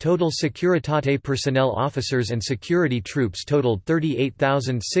 1989, total Securitate personnel officers and security troops totaled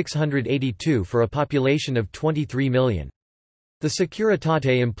 38,682 for a population of 23 million. The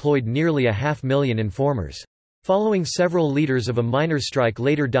Securitate employed nearly 500,000 informers. Following several leaders of a minor strike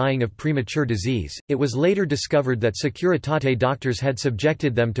later dying of premature disease, it was later discovered that Securitate doctors had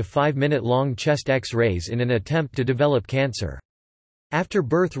subjected them to 5-minute-long chest X-rays in an attempt to develop cancer. After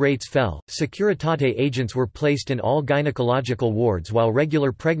birth rates fell, Securitate agents were placed in all gynecological wards while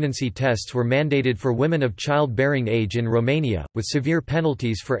regular pregnancy tests were mandated for women of childbearing age in Romania, with severe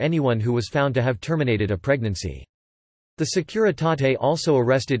penalties for anyone who was found to have terminated a pregnancy. The Securitate also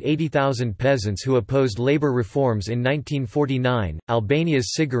arrested 80,000 peasants who opposed labor reforms in 1949.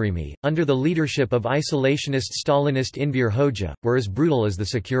 Albania's Sigurimi, under the leadership of isolationist Stalinist Enver Hoxha, were as brutal as the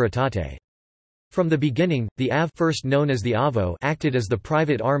Securitate. From the beginning, the AV, first known as the AVO, acted as the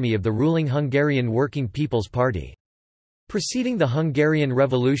private army of the ruling Hungarian Working People's Party. Preceding the Hungarian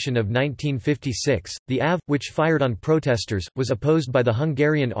Revolution of 1956, the AV, which fired on protesters, was opposed by the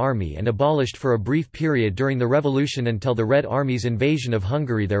Hungarian army and abolished for a brief period during the revolution until the Red Army's invasion of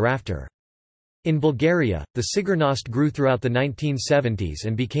Hungary thereafter. In Bulgaria, the Sigurnost grew throughout the 1970s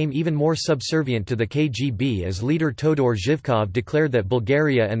and became even more subservient to the KGB as leader Todor Zhivkov declared that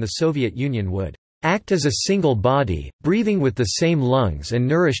Bulgaria and the Soviet Union would act as a single body, breathing with the same lungs and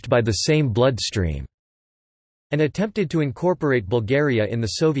nourished by the same bloodstream, and attempted to incorporate Bulgaria in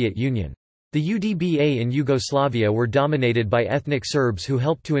the Soviet Union. The UDBA in Yugoslavia were dominated by ethnic Serbs who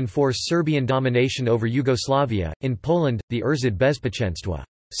helped to enforce Serbian domination over Yugoslavia. In Poland, the Urzęd Bezpieczeństwa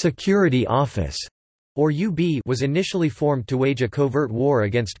Security Office, or UB, was initially formed to wage a covert war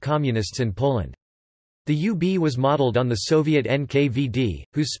against communists in Poland. The UB was modeled on the Soviet NKVD,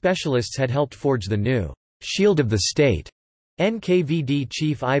 whose specialists had helped forge the new shield of the state. NKVD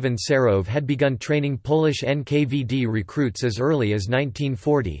chief Ivan Serov had begun training Polish NKVD recruits as early as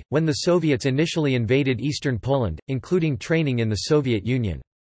 1940, when the Soviets initially invaded eastern Poland, including training in the Soviet Union.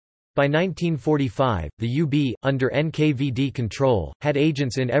 By 1945, the UB, under NKVD control, had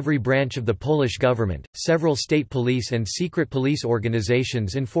agents in every branch of the Polish government. Several state police and secret police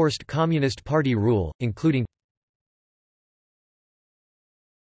organizations enforced Communist Party rule, including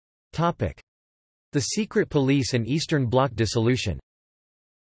the secret police and Eastern Bloc dissolution.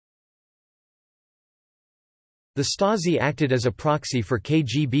 The Stasi acted as a proxy for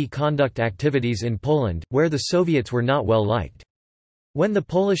KGB conduct activities in Poland, where the Soviets were not well liked. When the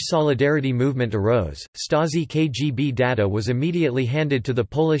Polish Solidarity movement arose, Stasi KGB data was immediately handed to the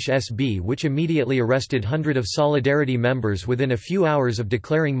Polish SB, which immediately arrested hundreds of Solidarity members within a few hours of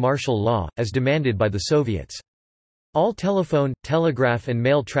declaring martial law, as demanded by the Soviets. All telephone, telegraph and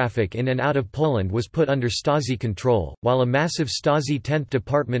mail traffic in and out of Poland was put under Stasi control, while a massive Stasi 10th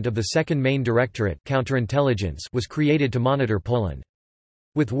Department of the Second Main Directorate counterintelligence was created to monitor Poland.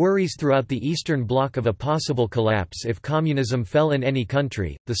 With worries throughout the Eastern Bloc of a possible collapse if communism fell in any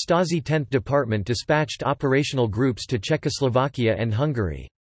country, the Stasi 10th Department dispatched operational groups to Czechoslovakia and Hungary.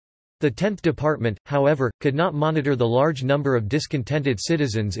 The 10th Department, however, could not monitor the large number of discontented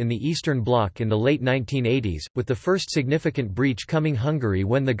citizens in the Eastern Bloc in the late 1980s, with the first significant breach coming Hungary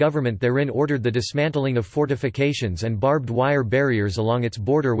when the government therein ordered the dismantling of fortifications and barbed wire barriers along its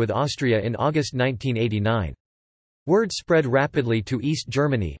border with Austria in August 1989. Word spread rapidly to East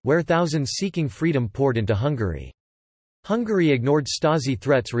Germany, where thousands seeking freedom poured into Hungary. Hungary ignored Stasi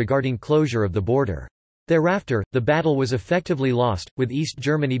threats regarding closure of the border. Thereafter, the battle was effectively lost, with East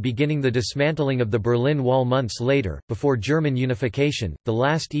Germany beginning the dismantling of the Berlin Wall months later. Before German unification, the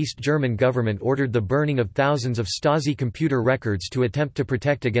last East German government ordered the burning of thousands of Stasi computer records to attempt to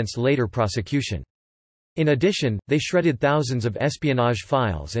protect against later prosecution. In addition, they shredded thousands of espionage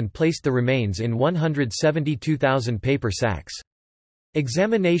files and placed the remains in 172,000 paper sacks.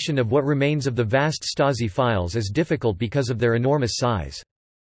 Examination of what remains of the vast Stasi files is difficult because of their enormous size.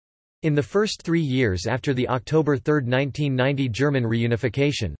 In the first 3 years after the October 3, 1990 German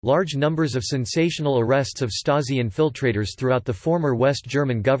reunification, large numbers of sensational arrests of Stasi infiltrators throughout the former West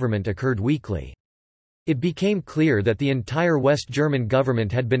German government occurred weekly. It became clear that the entire West German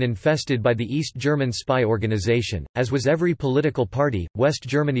government had been infested by the East German spy organization, as was every political party, West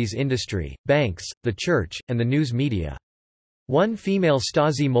Germany's industry, banks, the church, and the news media. One female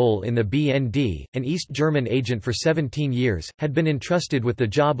Stasi mole in the BND, an East German agent for 17 years, had been entrusted with the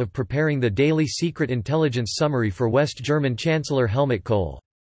job of preparing the daily secret intelligence summary for West German Chancellor Helmut Kohl.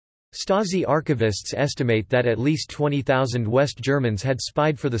 Stasi archivists estimate that at least 20,000 West Germans had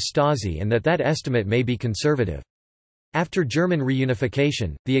spied for the Stasi and that estimate may be conservative. After German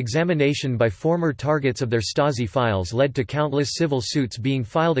reunification, the examination by former targets of their Stasi files led to countless civil suits being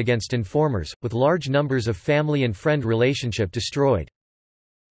filed against informers, with large numbers of family and friend relationship destroyed.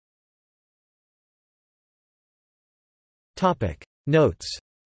 Notes.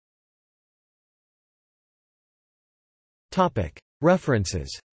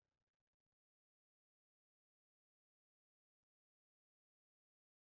 References.